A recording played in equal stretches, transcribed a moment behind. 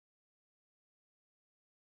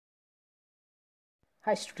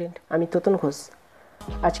High student, আমি তোতন ঘোষ।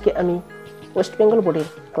 আজকে আমি ওয়েস্ট বেঙ্গল বোর্ডের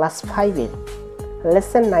ক্লাস 5-এর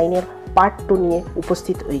লেসন 9-এর পার্ট 2 নিয়ে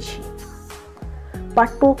উপস্থিত হয়েছি।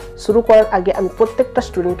 পার্ট 2 শুরু করার আগে আমি প্রত্যেকটা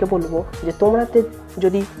স্টুডেন্টকে বলবো যে তোমাদের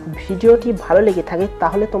যদি ভিডিওটি ভালো লেগে থাকে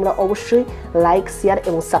তাহলে তোমরা অবশ্যই লাইক, শেয়ার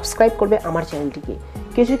এবং সাবস্ক্রাইব করবে আমার চ্যানেলটিকে।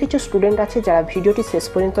 কিছু কিছু স্টুডেন্ট আছে যারা ভিডিওটি শেষ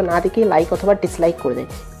পর্যন্ত না দেখে লাইক অথবা ডিসলাইক করে দেয়।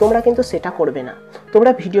 তোমরা কিন্তু সেটা করবে না,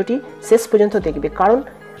 তোমরা ভিডিওটি শেষ পর্যন্ত দেখবে, কারণ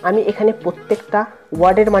আমি এখানে প্রত্যেকটা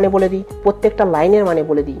ওয়ার্ডের মানে বলে দিই, প্রত্যেকটা লাইনের মানে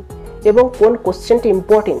বলে দিই এবং কোন কোশ্চেনটি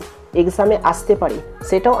ইম্পর্টেন্ট এক্সামে আসতে পারে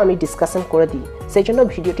সেটাও আমি ডিসকাশন করে দিই। সেই জন্য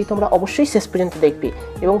ভিডিওটি তোমরা অবশ্যই শেষ পর্যন্ত দেখবে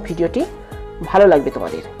এবং ভিডিওটি ভালো লাগবে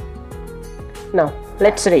তোমাদের। Now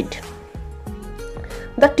let's read.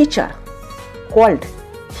 The teacher called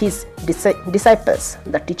his disciples.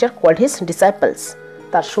 The teacher called his disciples.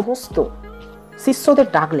 তার সমস্ত শিষ্যদের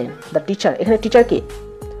ডাকলেন। দ্য টিচার, এখানে টিচারকে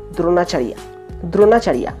Dronacharya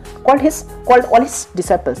called all his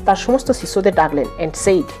disciples, তার সমস্ত শিষ্যদের ডাকলেন and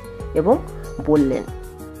said, এবং বললেন,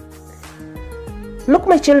 look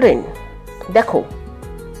my children, দেখো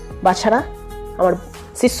বাচ্চারা, আমার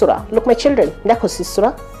শিষ্যরা, look my children, দেখো শিষ্যরা,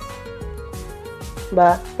 বা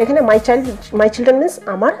এখানে my children means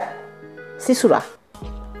আমার শিশুরা।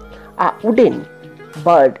 a wooden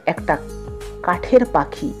bird, একটা কাঠের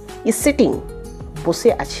পাখি, is sitting, বসে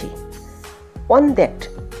আছে, on that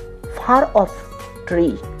far off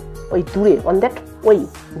tree, ওই দূরে, on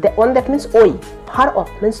that means ওই, far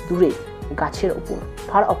off means দূরে, গাছের উপর,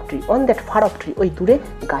 far off tree, on that far off tree, ওই দূরে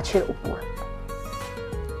গাছের উপর।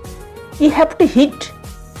 you have to hit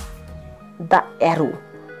the arrow,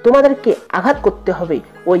 তোমাদেরকে আঘাত করতে হবে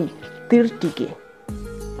ওই তীরটিকে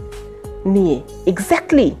নিয়ে,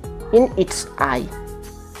 exactly in its eye,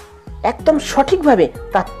 একদম সঠিকভাবে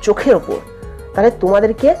তার চোখের উপর। তাহলে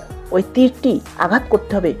তোমাদেরকে ওই তীরটি আঘাত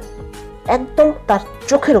করতে হবে একদম তার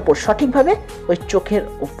চোখের উপর, সঠিকভাবে ওই চোখের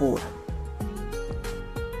উপর।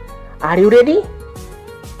 Are you ready?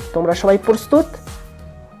 তোমরা সবাই প্রস্তুত?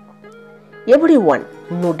 এভরিওয়ান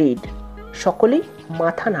নোডেড, সকলেই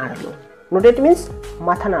মাথা নাড়লো। নোডেড মিন্স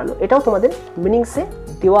মাথা নাড়লো, এটাও তোমাদের মিনিংসে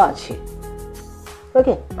দেওয়া আছে।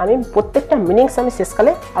 ওকে, আমি প্রত্যেকটা মিনিংস আমি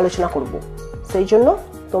শেষকালে আলোচনা করব, সেই জন্য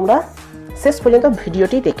তোমরা শেষ পর্যন্ত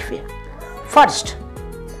ভিডিওটি দেখবে। ফার্স্ট,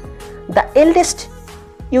 দ্য এল্ডেস্ট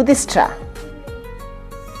ইউধিষ্ঠির,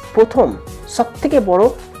 প্রথম সবথেকে বড়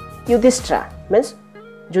ইউধিষ্ঠির মিন্স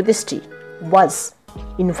যুধিষ্ঠির, ওয়াজ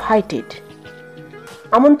ইনভাইটেড,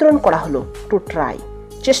 আমন্ত্রণ করা হলো, টু ট্রাই,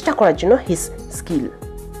 চেষ্টা করার জন্য, হিজ স্কিল,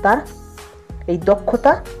 তার এই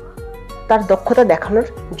দক্ষতা, তার দক্ষতা দেখানোর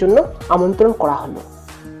জন্য আমন্ত্রণ করা হলো।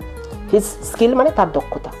 হিজ স্কিল মানে তার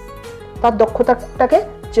দক্ষতা, তার দক্ষতাটাকে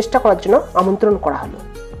চেষ্টা করার জন্য আমন্ত্রণ করা হলো।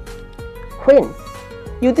 when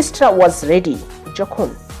ইউধিষ্ঠির ওয়াজ রেডি, যখন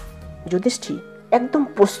যুধিষ্ঠির একদম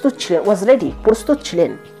প্রস্তুত ছিলেন, ওয়াজ রেডি, প্রস্তুত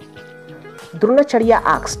ছিলেন, দ্রোণাচার্য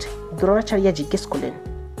আস্কড, দ্রোণাচার্য জিজ্ঞেস করলেন,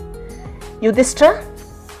 ইউধিষ্ঠির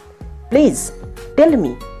please tell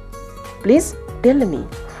me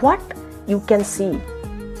what you can see,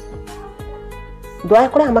 দয়া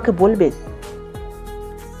করে আমাকে বলবে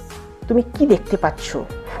তুমি কি দেখতে পাচ্ছ,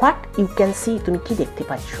 হোয়াট ইউ ক্যান সি, তুমি কি দেখতে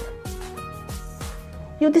পাচ্ছ।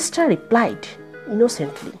 ইউধিষ্ঠির রিপ্লাইড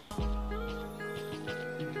ইনোসেন্টলি,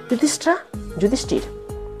 যুধিষ্ঠির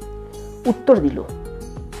উত্তর দিল,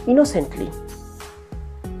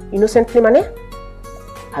 ইনোসেন্টলি মানে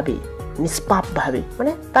ভাবে, নিষ্পাপ ভাবে,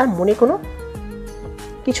 মানে তার মনে কোনো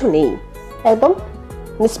কিছু নেই, একদম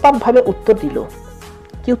নিষ্পাপ ভাবে উত্তর দিল।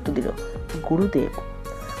 কি উত্তর দিল? গুরুদেব,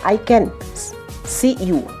 আই ক্যান সি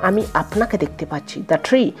ইউ, আমি আপনাকে দেখতে পাচ্ছি, দ্য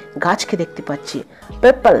ট্রি, গাছকে দেখতে পাচ্ছি,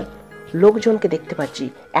 পিপল, লোকজনকে দেখতে পাচ্ছি,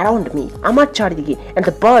 অ্যারাউন্ড মি, আমার চারিদিকে, অ্যান্ড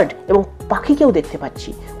দ্য বার্ড, এবং পাখিকেও দেখতে পাচ্ছি।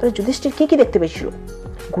 তাহলে যুধিষ্ঠির কি দেখতে পেয়েছিল?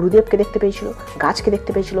 গুরুদেবকে দেখতে পেয়েছিল, গাছকে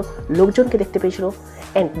দেখতে পেয়েছিল, লোকজনকে দেখতে পেয়েছিল,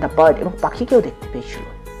 অ্যান্ড দ্য বার্ড, এবং পাখিকেও দেখতে পেয়েছিল।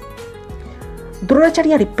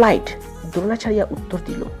 দ্রোণাচার্য রিপ্লাইড, দ্রোণাচার্য উত্তর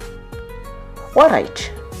দিল, অলরাইট,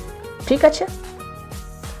 ঠিক আছে,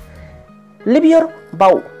 লিভ ইয়োর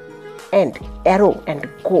বাউ and arrow and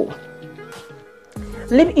go,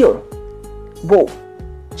 leave your বো,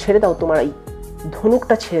 ছেড়ে দাও তোমার এই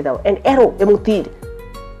ধনুকটা ছেড়ে দাও, অ্যান্ড অ্যারো, এবং তীর,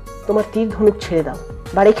 তোমার তীর ধনুক ছেড়ে দাও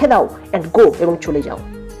বা রেখে দাও, অ্যান্ড গো, এবং চলে যাও।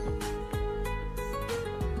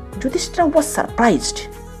 যুধিষ্ঠির ওয়াজ সারপ্রাইজড,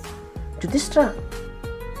 যুধিষ্ঠির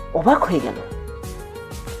অবাক হয়ে গেল,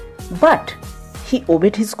 বাট হি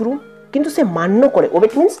ওবেড হিজ গুরু, কিন্তু সে মান্য করে,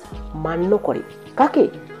 ওবেড মিন্স মান্য করে, কাকে?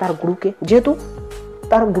 তার গুরুকে, যেহেতু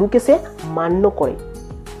তার গুরুকে সে মান্য করে।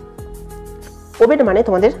 ওবেড মানে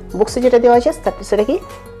তোমাদের বুকসে যেটা দেওয়া আছে সেটা কি?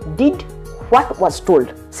 ডিড হোয়াট ওয়াজ টোল্ড,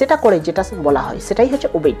 সেটা করে যেটা বলা হয়, সেটাই হচ্ছে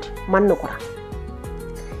ওবেড, মান্য করা।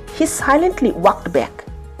 হি সাইলেন্টলি ওয়াকড ব্যাক,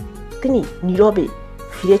 তিনি নীরবে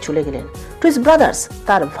ফিরে চলে গেলেন টু হিজ ব্রাদার্স,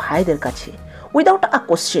 তার ভাইদের কাছে, উইদাউট আ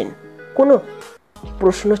কোশ্চেন, কোনো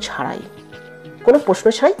প্রশ্ন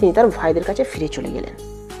ছাড়াই তিনি তার ভাইদের কাছে ফিরে চলে গেলেন।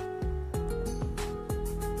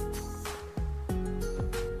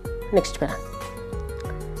 নেক্সট প্যারা,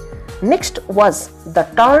 next was the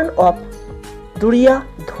turn off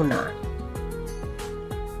Duryodhana.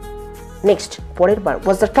 Next পরের বার,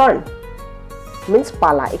 ওয়াজ দ্য টার্ন মিন্স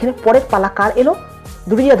পালা, এখানে পরের পালা কার এলো?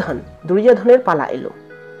 দুর্যোধনের পালা এলো।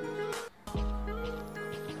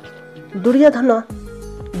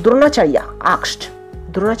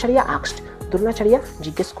 দ্রোণাচার্য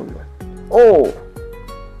জিজ্ঞেস করল, ও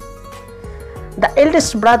দ্য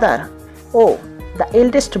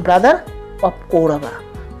এল্ডেস্ট ব্রাদার অফ কৌরবা,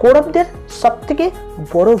 কৌরবদের সব থেকে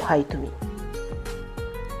বড় ভাই তুমি।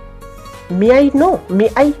 মে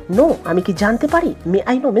আই নো, আমি কি জানতে পারি? মে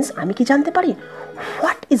আই নো মিন্স আমি কি জানতে পারি?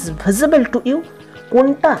 What is visible to you,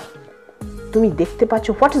 কোনটা তুমি দেখতে পাচ্ছ?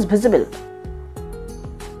 হোয়াট ইজ ভিজিবল,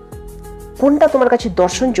 কোনটা তোমার কাছে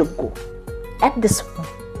দর্শনযোগ্য?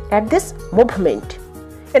 অ্যাট দিস মুভমেন্ট,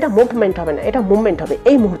 এটা মুভমেন্ট হবে না, এটা মুভমেন্ট হবে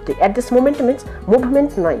এই মুহূর্তে। At this movement means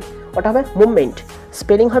movement নয়, ওটা হবে মুভমেন্ট।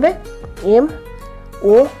 স্পেলিং হবে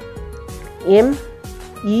MOVENT,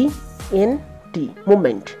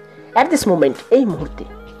 movement. At this movement, এই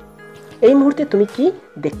মুহূর্তে তুমি কি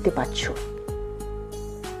দেখতে পাচ্ছ?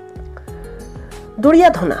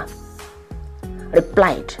 দুর্যোধনা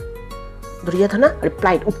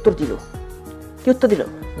রিপ্লাইড, উত্তর দিল। কি উত্তর দিল?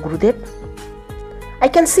 গুরুদেব, আই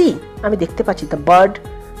ক্যান সি, আমি দেখতে পাচ্ছি, the bird,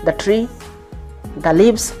 the tree, the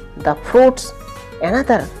leaves, the fruits,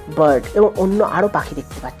 another bird, এবং অন্য আরো পাখি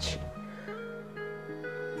দেখতে পাচ্ছি।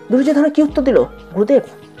 দুর্যোধন কি উত্তর দিল? গুরুদেব,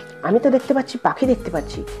 আমি তো দেখতে পাচ্ছি, পাখি দেখতে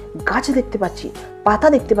পাচ্ছি, গাছ দেখতে পাচ্ছি, পাতা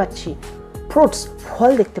দেখতে পাচ্ছি, ফ্রুটস,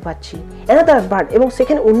 ফল দেখতে পাচ্ছি, অ্যানাদার বার্ড, এবং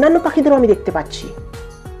সেখানে অন্যান্য পাখিদেরও আমি দেখতে পাচ্ছি।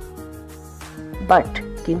 বাট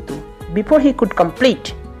কিন্তু বিফোর হি কুড কমপ্লিট,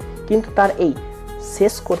 কিন্তু তার এই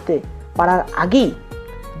শেষ করতে পারার আগেই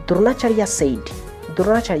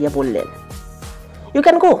দ্রোণাচার্য বললেন, ইউ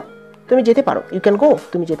ক্যান গো, তুমি যেতে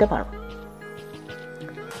পারো।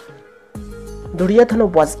 দুর্যোধন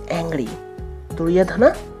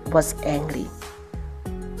ওয়াজ অ্যাংরি,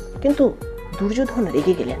 কিন্তু দুর্যোধন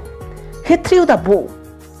রেগে গেলেন। হি থ্রিউ দ্য বো,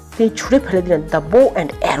 তিনি ছুঁড়ে ফেলে দিলেন, দ্য বো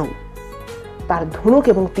অ্যান্ড অ্যারো, তার ধনুক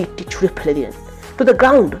এবং তীরটি ছুঁড়ে ফেলে দিলেন, টু দ্য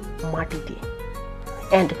গ্রাউন্ড, মাটিতে।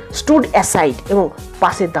 অ্যান্ড স্টুড অ্যাসাইড, এবং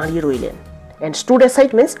পাশে দাঁড়িয়ে রইলেন। অ্যান্ড স্টুড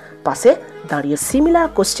অ্যাসাইড মিন্স পাশে দাঁড়িয়ে। Similar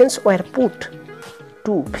questions war put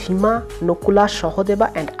two Bhima, Nakula, Sahadeva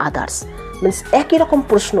and others means একই রকম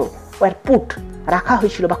প্রশ্ন ওয়ার পুট রাখা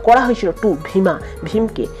হয়েছিল বা করা হয়েছিল টু ভীমা,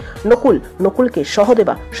 ভীমকে, নকুলকে,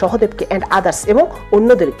 সহদেবকে অ্যান্ড আদার্স, এবং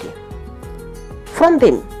অন্যদেরকে। ফ্রম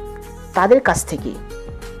দেম, তাদের কাছ থেকে,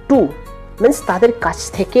 টু মিন্স তাদের কাছ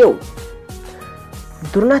থেকেও।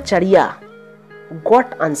 Dronacharya goat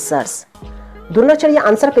answers, Dronacharya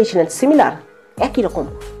answer পেয়েছিলেন, সিমিলার, একই রকম,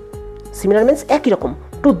 সিমিলার মিন্স একই রকম,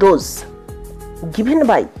 to those given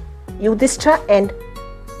by Yudhishthir and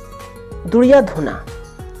Duryodhana,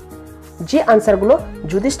 যে আনসারগুলো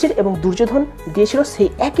যুধিষ্ঠির এবং দুর্যোধন দিয়েছিল সেই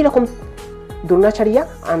একই রকম দ্রোণাচার্য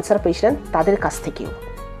আনসার পেয়েছিলেন তাদের কাছ থেকেও।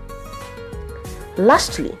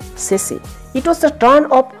 লাস্টলি, শেষে, ইট was the turn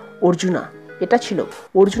off Arjuna, এটা ছিল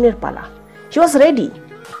অর্জুনের পালা। হি ওয়াজ রেডি,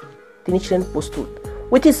 তিনি ছিলেন প্রস্তুত।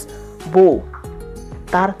 উইথ হিজ বো,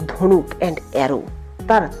 তার ধনুক, অ্যান্ড অ্যারো,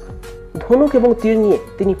 তার ধনুক এবং তীর নিয়ে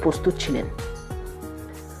তিনি প্রস্তুত ছিলেন।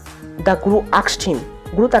 দ্য গুরু আস্কড হিম,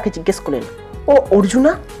 গুরু তাকে জিজ্ঞেস করলেন, ও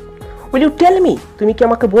Arjuna, will you tell me, তুমি কি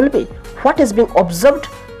আমাকে বলবে, what is being observed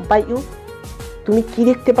by you, তুমি কি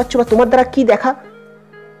দেখতে পাচ্ছ বা তোমার দ্বারা কি দেখা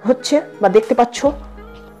হচ্ছে বা দেখতে পাচ্ছ?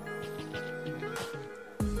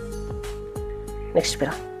 নেক্সট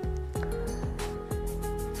প্যারা,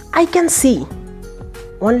 I can see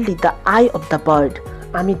only the eye of the bird,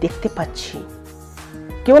 আমি দেখতে পাচ্ছি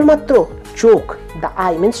কেবলমাত্র চোখ, the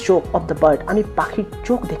eye means চোখ of the bird, আমি পাখির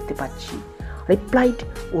চোখ দেখতে পাচ্ছি। replied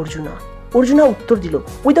অর্জুনা উত্তর দিল,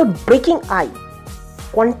 without breaking eye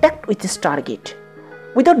contact with his target,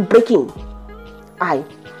 without breaking eye,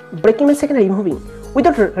 breaking means এখানে removing,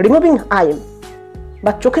 without removing eye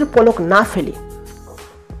বা চোখের পলক না ফেলে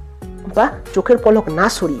বা চোখের পলক না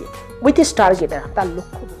সরিয়ে, with his target, তার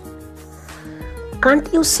লক্ষ্য। Can't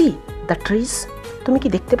you see the trees, তুমি কি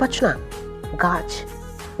দেখতে পাচ্ছ না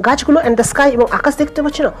গাছগুলো, and the sky, এবং আকাশ দেখতে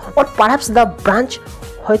পাচ্ছ না? or perhaps the branch,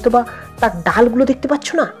 হয়তোবা তার ডালগুলো দেখতে পাচ্ছ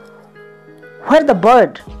না? where the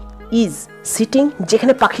bird is sitting,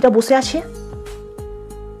 যেখানে পাখিটা বসে আছে?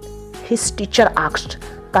 his teacher asked,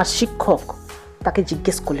 তার শিক্ষক তাকে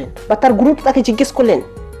জিজ্ঞেস করলেন বা তার গুরু তাকে জিজ্ঞেস করলেন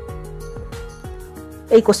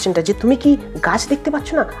এই কোশ্চেনটা, যে তুমি কি গাছ দেখতে পাচ্ছ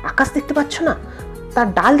না, আকাশ দেখতে পাচ্ছ না? তার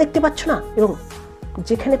ডাল দেখতে পাচ্ছ না এবং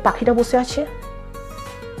যেখানে পাখিটা বসে আছে?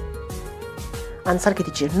 আনসার কি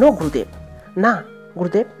দিচ্ছে? নো গুরুদেব, না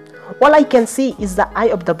গুরুদেব। All I can see is the I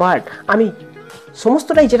of the bird, আমি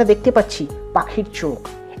সমস্তটাই যেটা দেখতে পাচ্ছি পাখির চোখ,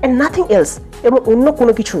 এন্ড নাথিং এলস, এবং অন্য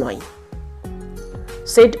কোনো কিছু নয়।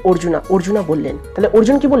 সেড অর্জুনা, অর্জুনা বললেন। তাহলে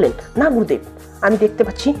অর্জুন কি বললেন? না গুরুদেব, আমি দেখতে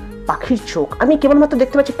পাচ্ছি পাখির চোখ, আমি কেবলমাত্র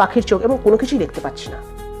দেখতে পাচ্ছি পাখির চোখ এবং কোনো কিছুই দেখতে পাচ্ছি না।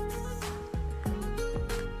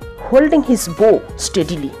 হোল্ডিং হিজ বো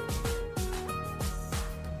স্টেডিলি,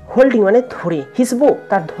 হোল্ডিং মানে ধরে, হিজ বো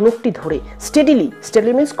তার ধনুকটি ধরে, স্টেডিলি,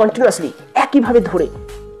 স্টেডিলি মিন্স কন্টিনিউয়াসলি, একইভাবে ধরে,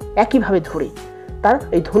 একইভাবে ধরে, তার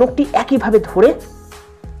এই ধনুকটি একইভাবে ধরে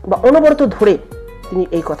বা অনবরত ধরে তিনি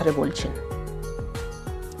এই কথাটা বলছেন।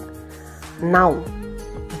 নাও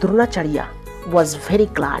দ্রোণাচার্য ওয়াজ ভেরি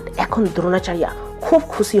গ্ল্যাড, এখন দ্রোণাচার্য খুব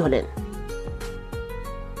খুশি হলেন।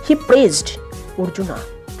 হি প্রেজড অর্জুনা,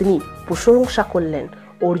 তিনি প্রশংসা করলেন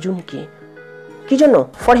অর্জুনকে, কি জন্য?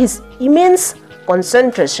 ফর হিজ ইমেন্স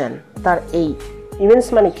কনসেন্ট্রেশন, তার এই ইমেন্স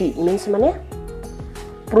মানে কি? ইমেন্স মানে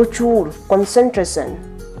প্রচুর, কনসেন্ট্রেশন,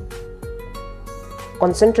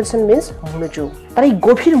 কনসেন্ট্রেশন মিন্স মনোযোগ, তার এই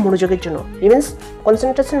গভীর মনোযোগের জন্য, ইমেন্স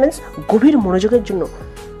কনসেন্ট্রেশন মিন্স গভীর মনোযোগের জন্য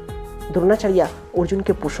দ্রোণাচার্য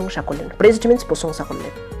অর্জুনকে প্রশংসা করলেন। প্রেজড মিন্স প্রশংসা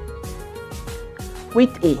করলেন।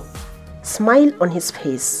 With a smile on his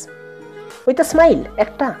face, with a smile,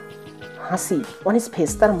 একটা হাসি, অন হিজ ফেস,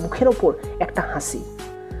 তার মুখের ওপর একটা হাসি।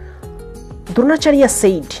 দ্রোণাচার্য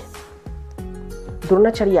সেইড,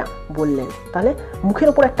 দ্রোণাচার্য বললেন, তাহলে মুখের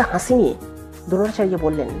ওপর একটা হাসি নিয়ে দ্রোণাচার্য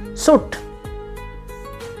বললেন, শুট,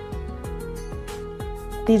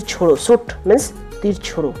 তীর ছোড়ো, শুট মিন্স তীর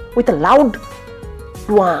ছোড়ো। With a loud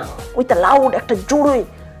টুয়াং, with a loud, একটা জোরে,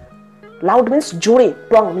 লাউড মিন্স জোরে,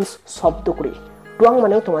 টুয়াং মিন্স শব্দ করে, টুয়াং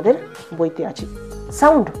মানেও তোমাদের বইতে আছে।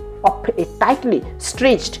 Sound of A tightly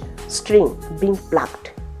stretched string being plugged,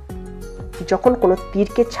 যখন কোনো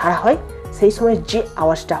তীরকে ছাড়া হয় সেই সময় যে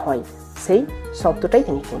আওয়াজটা হয় সেই শব্দটাই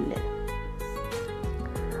তিনি করলেন।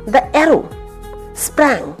 The arrow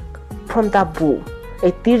sprang from the বো,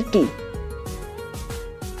 এই তীরটি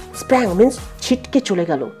স্প্র্যাং মিন্স ছিটকে চলে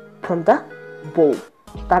গেল, ফ্রম দ্য বো,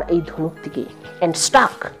 তার এই ধনুক থেকে, and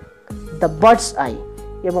Starc the birds I,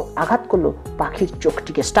 এবং আঘাত করলো পাখির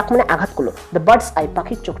চোখটিকে, স্টাক মানে আঘাত করলো, দ্য বার্ডস আই,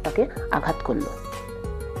 পাখির চোখটাকে আঘাত করলো।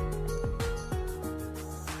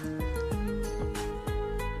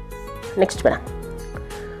 নেক্সট প্যারা,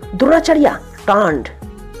 Dronacharya turned,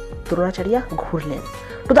 Dronacharya ঘুরলেন,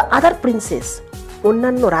 to the other princess,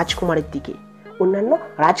 অন্যান্য রাজকুমারের দিকে, অন্যান্য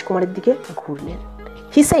রাজকুমারের দিকে ঘুরলেন।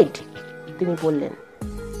 হি সেড, তিনি বললেন,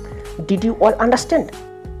 did you all understand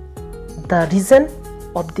the reason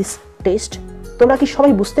of this test, তোমরা কি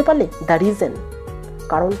সবাই বুঝতে পারলে? দ্য রিজন,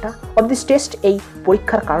 কারণটা, অফ দিস টেস্ট, এই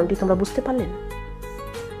পরীক্ষার কারণটি তোমরা বুঝতে পারলেন?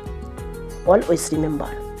 অলওয়েজ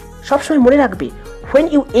রিমেম্বার, সবসময় মনে রাখবে, when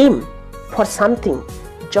you aim for something,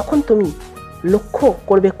 যখন তুমি লক্ষ্য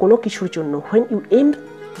করবে কোনো কিছুর জন্য, when you aim,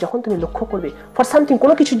 যখন তুমি লক্ষ্য করবে for something,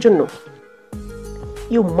 কোনো কিছুর জন্য,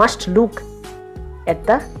 you must look at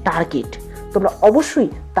the target, তোমরা অবশ্যই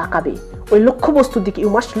তাকাবে ওই লক্ষ্যবস্তুর দিকে,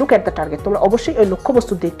 you must look at the target, তোমরা অবশ্যই ওই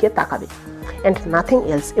লক্ষ্যবস্তুর দিকে তাকাবে, and nothing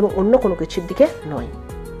else, এবং অন্য কোনো কিছুর দিকে নয়।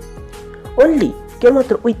 only,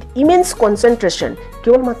 কেবলমাত্র উইথ ইমেন্স কনসেন্ট্রেশন,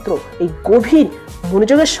 কেবলমাত্র এই গভীর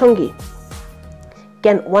মনোযোগের সঙ্গে,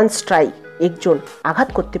 ক্যান ওয়ান স্ট্রাইক, একজন আঘাত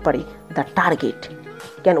করতে পারে, the target,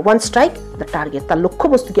 can one strike the target, তার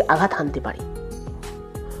লক্ষ্যবস্তুকে আঘাত হানতে পারে।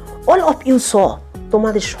 অল অফ ইউ স,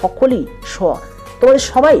 তোমাদের সকলেই স, তোমাদের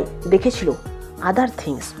সবাই দেখেছিল, আদার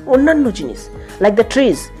থিংস, অন্যান্য জিনিস, like the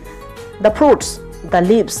trees, the fruits, the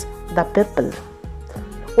leaves, the people,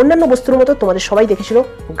 অন্যান্য বস্তুর মতো তোমাদের সবাই দেখেছিল,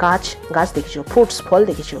 গাছ, গাছ দেখেছিল, ফ্রুটস, ফল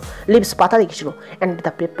দেখেছিল, লিভস, পাতা দেখেছিল, অ্যান্ড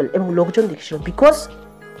দ্য পিপল, এবং লোকজন দেখেছিল, বিকজ,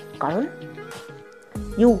 কারণ,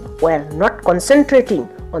 you were not concentrating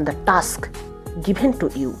on the task given to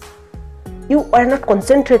you, you were not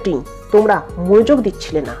concentrating, তোমরা মনোযোগ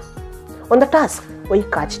দিচ্ছিলে না, on the task, ওই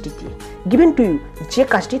কাজটিতে, given to you, যে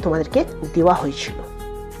কাজটি তোমাদেরকে দেওয়া হয়েছিল।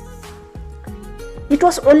 it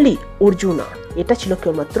was only অর্জুনা, এটা ছিল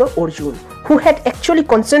কেবলমাত্র Arjun, who had actually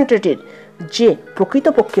concentrated, যে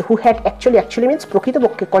প্রকৃতপক্ষে, who had actually means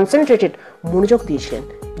প্রকৃতপক্ষে, concentrated, মনোযোগ দিয়েছিলেন,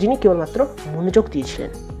 যিনি কেবলমাত্র মনোযোগ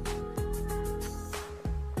দিয়েছিলেন।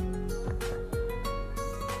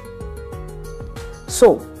 So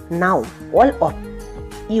now all of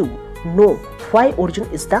you know why Arjun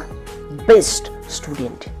is the best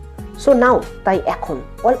student. So now, তাই এখন,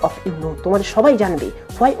 all of you know, তোমাদের সবাই জানবে,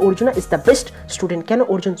 why Arjuna is the best student, কেন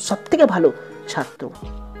অর্জুন সবথেকে ভালো ছাত্র।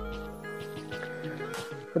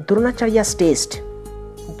 দ্রোণাচার্য's টেস্ট,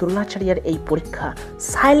 দ্রোণাচার্যের এই পরীক্ষা,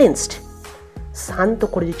 সাইলেন্সড, শান্ত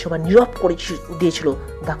করে দিচ্ছিল বা নীরব করে দিয়েছিল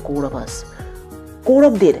দ্য কৌরবাস,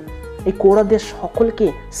 কৌরবদের সকলকে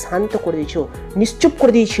শান্ত করে দিয়েছিল, নিশ্চুপ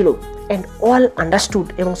করে দিয়েছিল। অ্যান্ড অল আন্ডারস্টুড,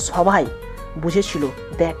 এবং সবাই বুঝেছিল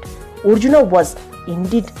that Arjuna was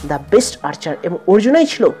indeed the best আর্চার, এবং অর্জুনাই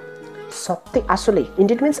ছিল সবথেকে, আসলে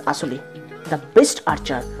ইনডিড মিন্স আসলে, দ্য বেস্ট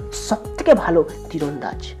আর্চার, সবথেকে ভালো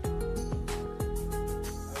তীরন্দাজ।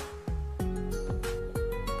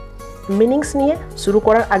 মিনিংস নিয়ে শুরু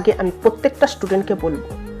করার আগে আমি প্রত্যেকটা স্টুডেন্টকে বলবো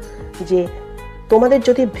যে তোমাদের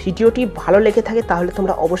যদি ভিডিওটি ভালো লেগে থাকে তাহলে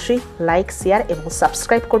তোমরা অবশ্যই লাইক, শেয়ার এবং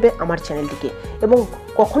সাবস্ক্রাইব করবে আমার চ্যানেলটিকে, এবং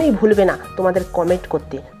কখনোই ভুলবে না তোমাদের কমেন্ট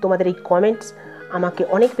করতে। তোমাদের এই কমেন্টস আমাকে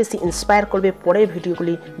অনেক বেশি ইন্সপায়ার করবে পরের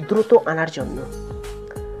ভিডিওগুলি দ্রুত আনার জন্য।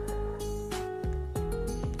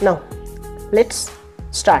 Now let's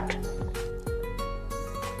start.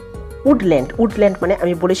 উডল্যান্ড মানে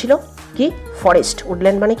আমি বলেছিল কি ফরেস্ট।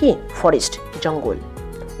 উডল্যান্ড মানে কি ফরেস্ট, জঙ্গল।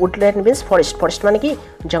 উডল্যান্ড মিন্স ফরেস্ট মানে কি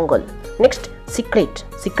জঙ্গল। নেক্সট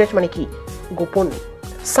সিক্রেট মানে কি গোপন।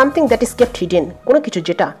 Something that is kept hidden, কোনো কিছু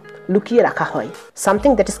যেটা লুকিয়ে রাখা হয়। Something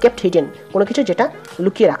that is kept hidden, কোনো কিছু যেটা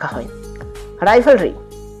লুকিয়ে রাখা হয়। রাইভালরি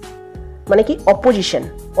মানে কি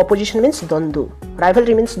অপোজিশন মিন্স দ্বন্দ্ব।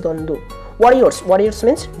 রাইভালরি মিন্স দ্বন্দ্ব। ওয়ারিয়র্স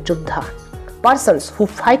মিন্স যোদ্ধা। Persons who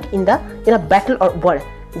fight in a battle or were,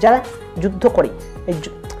 যারা যুদ্ধ করে,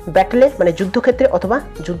 ব্যাটলে মানে যুদ্ধক্ষেত্রে অথবা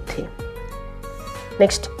যুদ্ধে।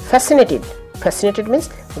 Next fascinated means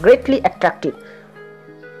greatly attractive,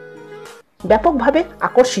 ব্যাপকভাবে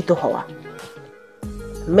আকর্ষিত হওয়া।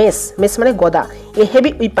 মেস মানে গদা। A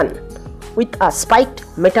heavy weapon with a spiked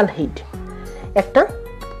metal head, একটা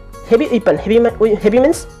হেভি উইপন। হেভি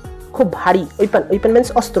মিন্স খুব ভারী, উইপন মিন্স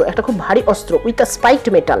অস্ত্র, একটা খুব ভারী অস্ত্র। With a spiked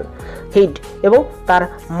metal head, এবং তার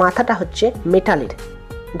মাথাটা হচ্ছে মেটালের,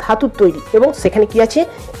 ধাতুর তৈরি, এবং সেখানে কি আছে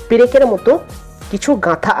পেরেকের মতো কিছু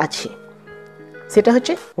গাঁথা আছে, সেটা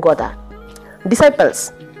হচ্ছে গদা।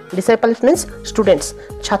 ডিসাইপলস মিন্স স্টুডেন্টস,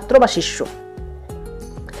 ছাত্র বা শিষ্য।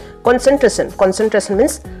 কনসেন্ট্রেশন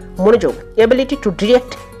মিন্স মনোযোগ। Ability to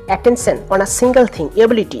direct attention on a single thing,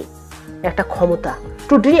 ability একটা ক্ষমতা।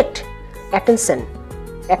 টু ডিরেক্ট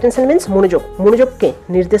অ্যাটেনশন মিন্স মনোযোগকে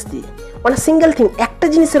নির্দেশ দিয়ে। অন আ সিঙ্গেল থিং, একটা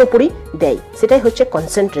জিনিসের ওপরই দেয়, সেটাই হচ্ছে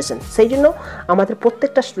কনসেন্ট্রেশন। সেই জন্য আমাদের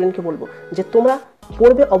প্রত্যেকটা স্টুডেন্টকে বলবো যে তোমরা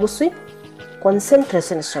পড়বে অবশ্যই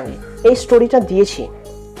কনসেন্ট্রেশনের সঙ্গে। এই স্টোরিটা দিয়েছে,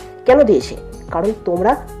 কেন দিয়েছে? কারণ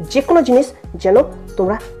তোমরা যে কোনো জিনিস যেন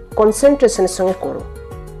তোমরা কনসেন্ট্রেশনের সঙ্গে করো,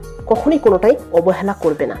 কখনই কোনোটাই অবহেলা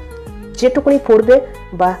করবে না। যেটুকুনি পড়বে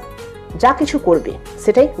বা যা কিছু করবে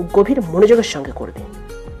সেটাই গভীর মনোযোগের সঙ্গে করবে।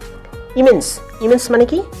 ইমেন্স মানে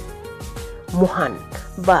কি মহান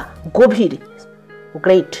বা গভীর,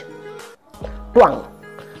 গ্রেট।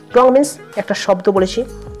 টং মিন্স একটা শব্দ বলেছি।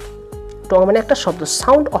 টং মানে একটা শব্দ।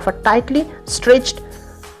 Sound of a tightly stretched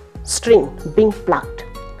string being plucked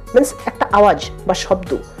means একটা আওয়াজ বা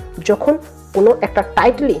শব্দ, যখন কোনো একটা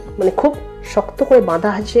টাইটলি মানে খুব শক্ত করে বাঁধা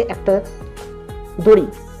আছে একটা দড়ি,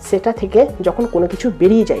 সেটা থেকে যখন কোনো কিছু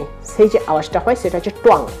বেরিয়ে যায় সেই যে আওয়াজটা হয় সেটা হচ্ছে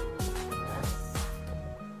টং।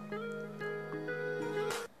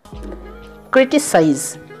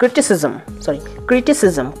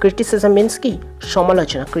 ক্রিটিসিজম মিন্স কি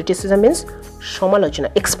সমালোচনা। ক্রিটিসিজম মিন্স সমালোচনা।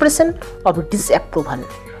 এক্সপ্রেশন অফ ডিসঅ্যাপ্রুভাল,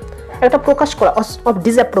 একটা প্রকাশ করা। অফ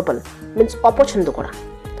ডিসঅ্যাপ্রুভাল মিন্স অপছন্দ করা,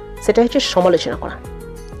 সেটা হচ্ছে সমালোচনা করা।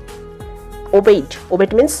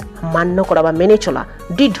 ওবেড মিন্স মান্য করা বা মেনে চলা।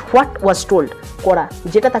 ডিড হোয়াট ওয়াজ টোল্ড, করা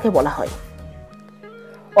যেটা তাকে বলা হয়।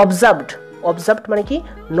 অবজার্ভড মানে কি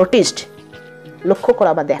নোটিসড, লক্ষ্য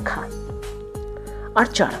করা বা দেখা।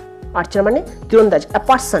 আর্চার মানে তীরন্দাজ। A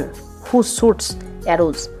person who suits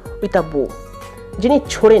arose with a বো, যিনি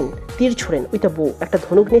তীর ছোড়েন উইথ আ বো, একটা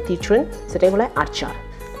ধনুক নিয়ে তীর ছোড়েন, সেটাই বলা হয় আর্চার।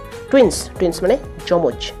 টুইন্স মানে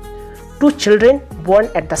যমজ। Two children born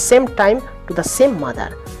at the same time to the same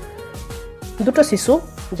mother, দুটো শিশু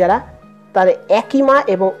যারা তার একই মা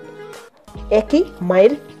এবং একই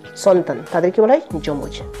মায়ের সন্তান, তাদেরকে বলা হয়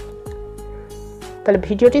যমজ। তাহলে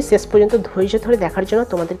ভিডিওটি শেষ পর্যন্ত ধৈর্য ধরে দেখার জন্য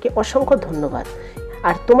তোমাদেরকে অসংখ্য ধন্যবাদ।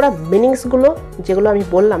 আর তোমরা মিনিংসগুলো যেগুলো আমি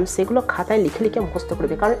বললাম সেগুলো খাতায় লিখে মুখস্থ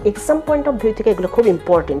করবে, কারণ এক্সাম পয়েন্ট অফ ভিউ থেকে এগুলো খুব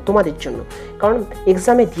ইম্পর্টেন্ট তোমাদের জন্য। কারণ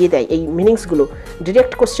এক্সামে দিয়ে দেয় এই মিনিংসগুলো,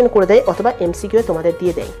 ডিরেক্ট কোশ্চেন করে দেয় অথবা এমসিকিউ তোমাদের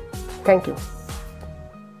দিয়ে দেয়। Thank you.